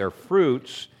way, by their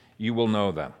fruits you will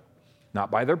know them.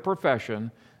 Not by their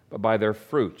profession, but by their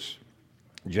fruits.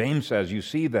 James says, you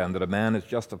see then that a man is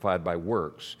justified by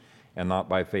works and not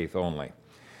by faith only.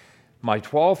 My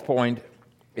 12th point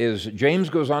is James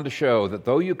goes on to show that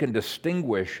though you can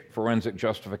distinguish forensic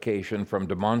justification from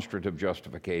demonstrative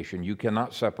justification, you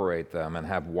cannot separate them and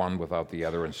have one without the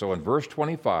other. And so in verse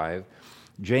 25,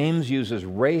 James uses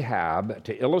Rahab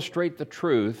to illustrate the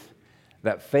truth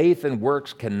that faith and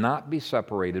works cannot be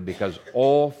separated because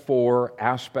all four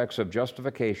aspects of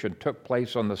justification took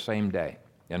place on the same day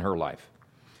in her life.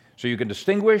 So you can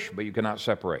distinguish, but you cannot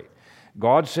separate.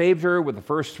 God saved her with the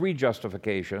first three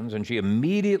justifications, and she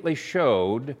immediately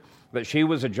showed that she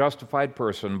was a justified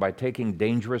person by taking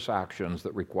dangerous actions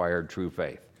that required true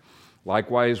faith.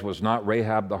 Likewise, was not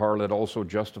Rahab the harlot also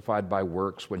justified by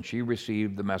works when she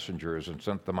received the messengers and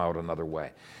sent them out another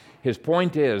way? His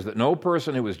point is that no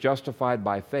person who is justified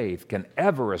by faith can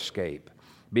ever escape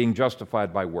being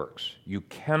justified by works. You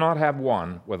cannot have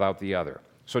one without the other.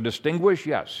 So distinguish,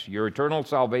 yes, your eternal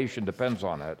salvation depends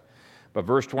on it, but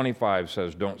verse 25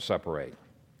 says don't separate.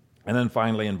 And then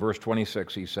finally in verse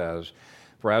 26 he says,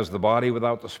 for as the body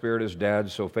without the spirit is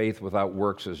dead, so faith without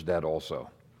works is dead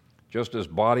also. Just as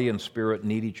body and spirit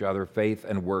need each other, faith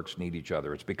and works need each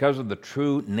other. It's because of the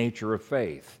true nature of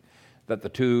faith that the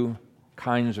two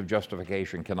kinds of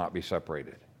justification cannot be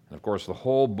separated. And of course, the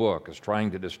whole book is trying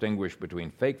to distinguish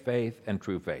between fake faith and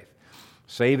true faith.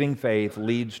 Saving faith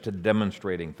leads to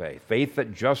demonstrating faith. Faith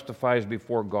that justifies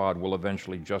before God will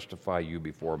eventually justify you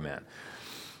before men.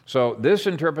 So this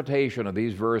interpretation of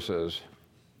these verses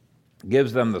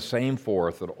gives them the same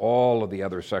force that all of the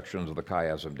other sections of the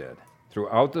chiasm did.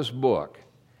 Throughout this book,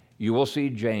 you will see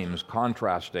James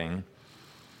contrasting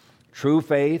true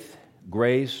faith,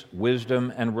 grace,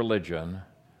 wisdom, and religion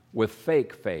with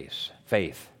fake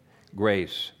faith,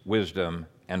 grace, wisdom,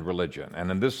 and religion.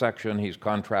 And in this section, he's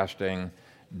contrasting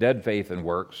dead faith and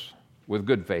works with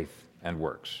good faith and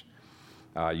works,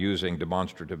 using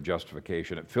demonstrative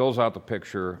justification. It fills out the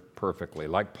picture perfectly.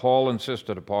 Like Paul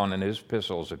insisted upon in his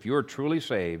epistles, if you are truly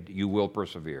saved, you will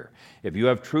persevere. If you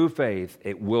have true faith,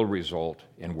 it will result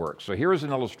in works. So here's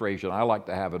an illustration I like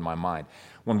to have in my mind.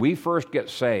 When we first get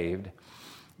saved,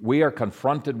 we are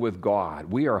confronted with God.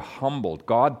 We are humbled.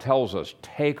 God tells us,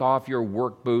 take off your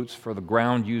work boots, for the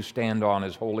ground you stand on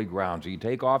is holy ground. So you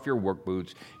take off your work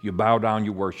boots, you bow down,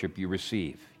 you worship, you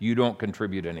receive. You don't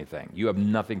contribute anything. You have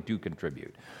nothing to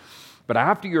contribute. But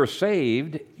after you're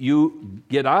saved, you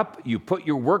get up, you put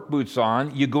your work boots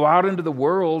on, you go out into the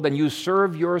world, and you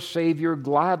serve your Savior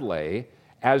gladly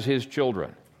as His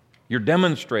children. You're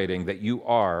demonstrating that you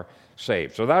are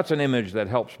saved. So that's an image that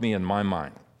helps me in my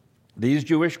mind. These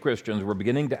Jewish Christians were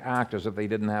beginning to act as if they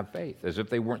didn't have faith, as if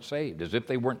they weren't saved, as if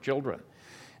they weren't children.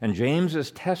 And James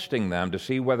is testing them to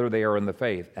see whether they are in the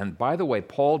faith. And by the way,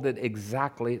 Paul did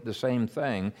exactly the same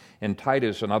thing in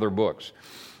Titus and other books.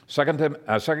 2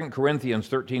 Corinthians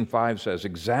 13:5 says,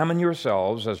 examine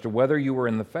yourselves as to whether you are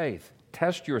in the faith.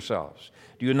 Test yourselves.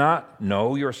 Do you not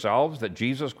know yourselves that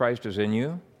Jesus Christ is in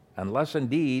you? Unless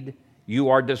indeed you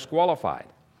are disqualified.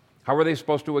 How are they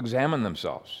supposed to examine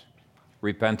themselves?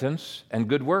 Repentance and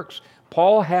good works.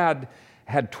 Paul had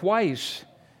twice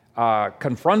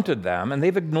confronted them, and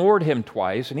they've ignored him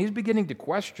twice, and he's beginning to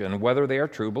question whether they are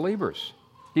true believers.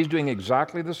 He's doing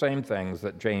exactly the same things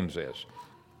that James is.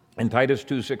 In Titus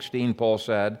 2:16, Paul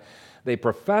said, they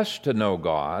profess to know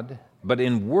God, but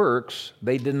in works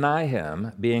they deny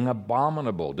Him, being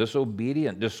abominable,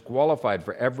 disobedient, disqualified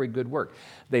for every good work.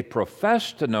 They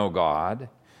profess to know God,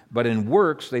 but in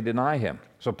works they deny him.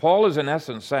 So Paul is in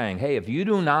essence saying, hey, if you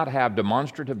do not have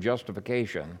demonstrative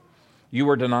justification, you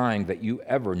are denying that you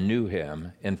ever knew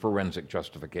him in forensic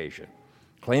justification.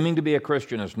 Claiming to be a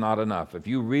Christian is not enough. If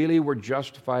you really were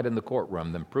justified in the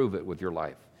courtroom, then prove it with your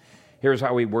life. Here's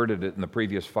how he worded it in the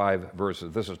previous 5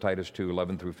 verses. This is Titus 2,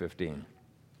 11 through 15.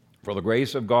 For the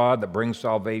grace of God that brings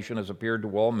salvation has appeared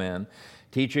to all men,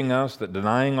 teaching us that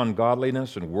denying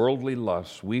ungodliness and worldly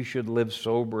lusts, we should live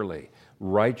soberly,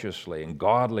 righteously, and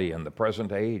godly in the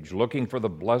present age, looking for the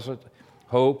blessed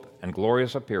hope and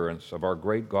glorious appearance of our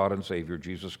great God and Savior,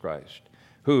 Jesus Christ,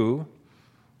 who,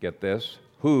 get this,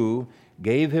 who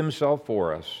gave himself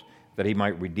for us, that he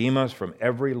might redeem us from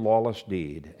every lawless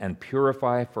deed and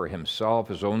purify for himself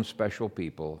his own special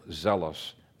people,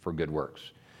 zealous for good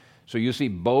works. So you see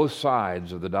both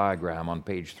sides of the diagram on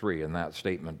page 3 in that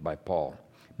statement by Paul.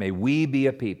 May we be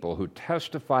a people who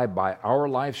testify by our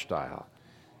lifestyle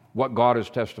what God has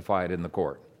testified in the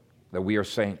court, that we are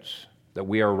saints, that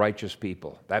we are righteous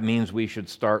people. That means we should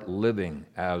start living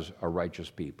as a righteous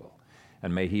people.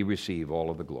 And may he receive all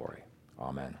of the glory.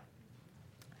 Amen.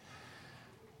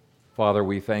 Father,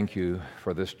 we thank you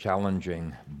for this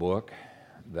challenging book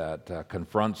that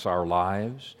confronts our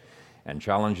lives and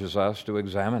challenges us to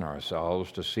examine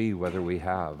ourselves to see whether we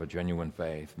have a genuine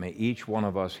faith. May each one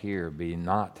of us here be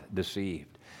not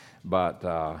deceived, but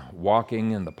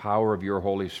walking in the power of your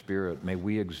Holy Spirit, may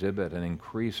we exhibit an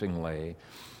increasingly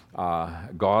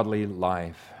godly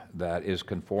life that is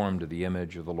conformed to the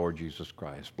image of the Lord Jesus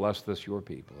Christ. Bless this, your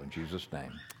people. In Jesus'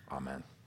 name, amen.